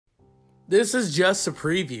This is just a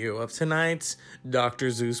preview of tonight's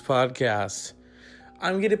Dr. Zeus podcast.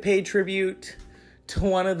 I'm going to pay tribute to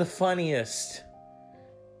one of the funniest.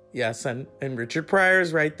 Yes, and Richard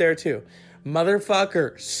Pryor's right there too.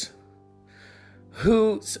 Motherfuckers.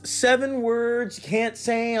 Whose 7 words you can't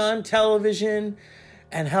say on television,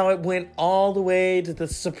 and how it went all the way to the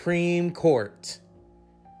Supreme Court.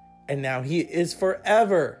 And now he is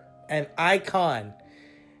forever an icon.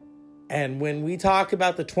 And when we talk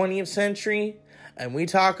about the 20th century, and we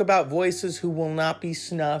talk about voices who will not be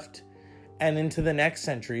snuffed, and into the next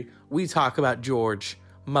century, we talk about George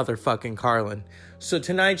motherfucking Carlin. So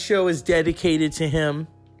tonight's show is dedicated to him.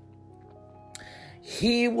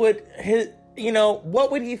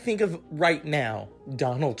 What would he think of right now,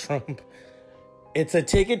 Donald Trump? It's a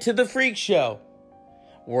ticket to the freak show.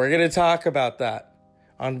 We're going to talk about that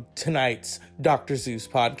on tonight's Dr. Zeus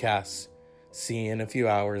podcast. See you in a few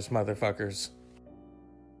hours, motherfuckers.